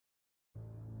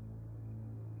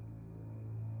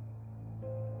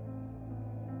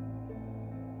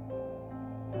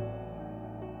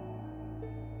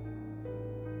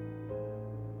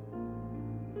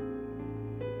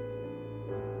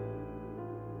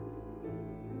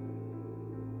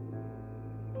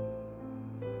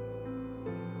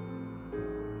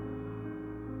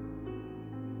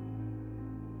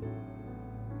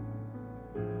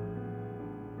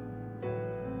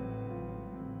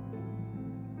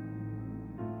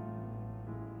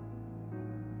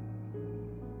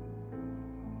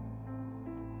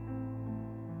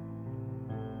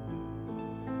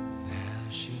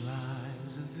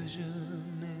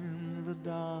vision in the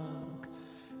dark,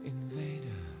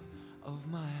 invader of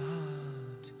my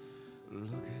heart.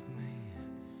 Look at me,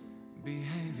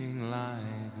 behaving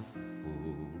like a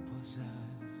fool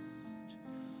possessed.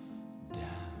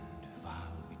 Damned if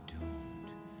I'll be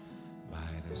doomed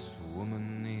by this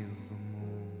woman neath the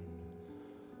moon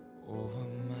over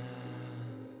madness.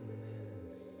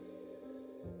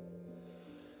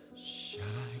 Shall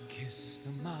I kiss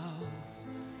the mouth,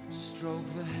 stroke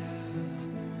the hair,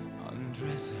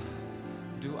 undress her?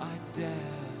 Do I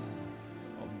dare,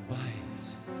 or bite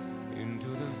into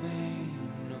the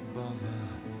vein above her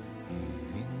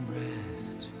heaving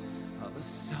breast? The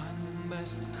sun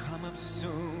best come up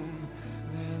soon.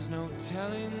 There's no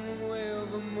telling where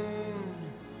the moon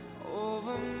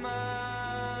over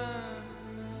madness.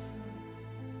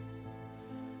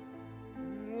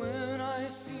 And when I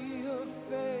see her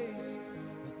face,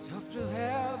 the tuft of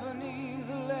hair beneath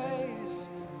the lace,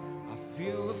 I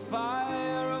feel the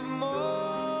fire of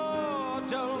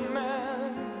mortal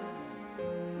man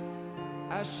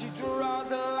as she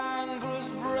draws a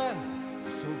languorous breath,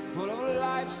 so full of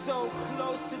life, so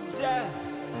close to death.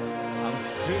 I'm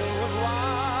filled with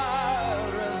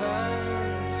wild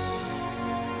revenge.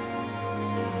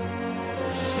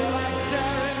 Shall I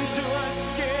tear into her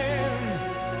skin,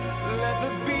 let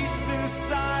the beast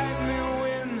inside me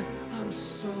win? I'm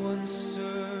so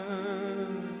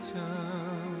uncertain.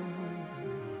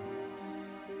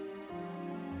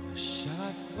 Or shall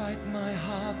I fight my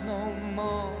heart no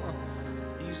more,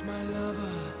 ease my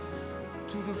lover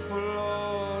to the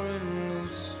floor and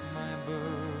loose my burden?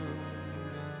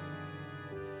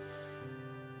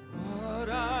 What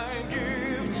I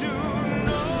give to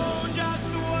know just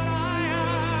what I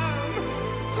am,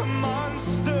 a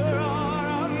monster or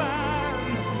a man,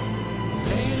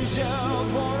 angel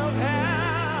born of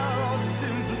hell, or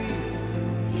simply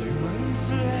human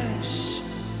flesh,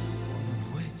 one of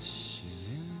which is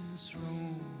in this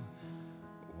room,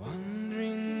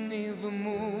 wandering near the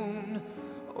moon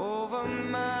over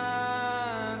madness.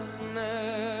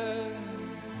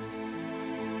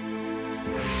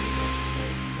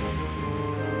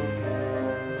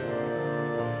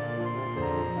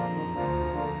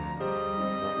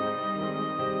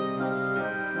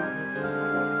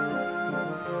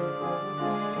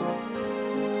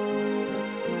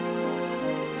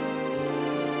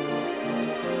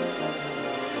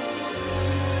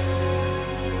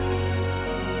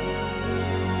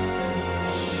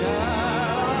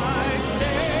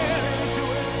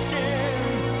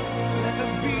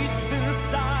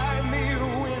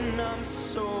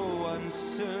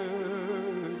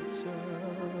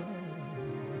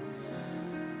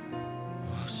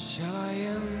 Shall I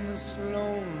end this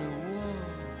lonely war,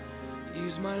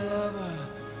 ease my lover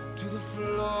to the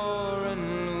floor and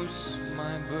loose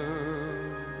my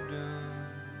burden?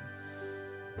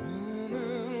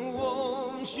 Woman,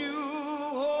 won't you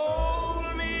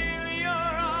hold me in your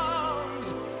arms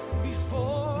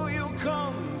before you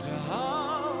come to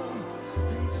harm,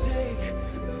 and take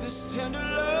this tender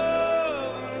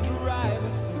love and drive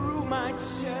it through my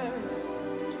chest?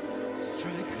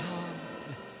 Strike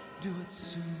hard, do it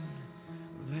soon.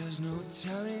 There's no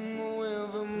telling where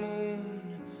the moon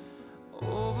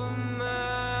over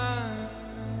madness,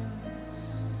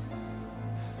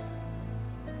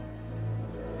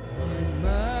 over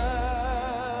madness.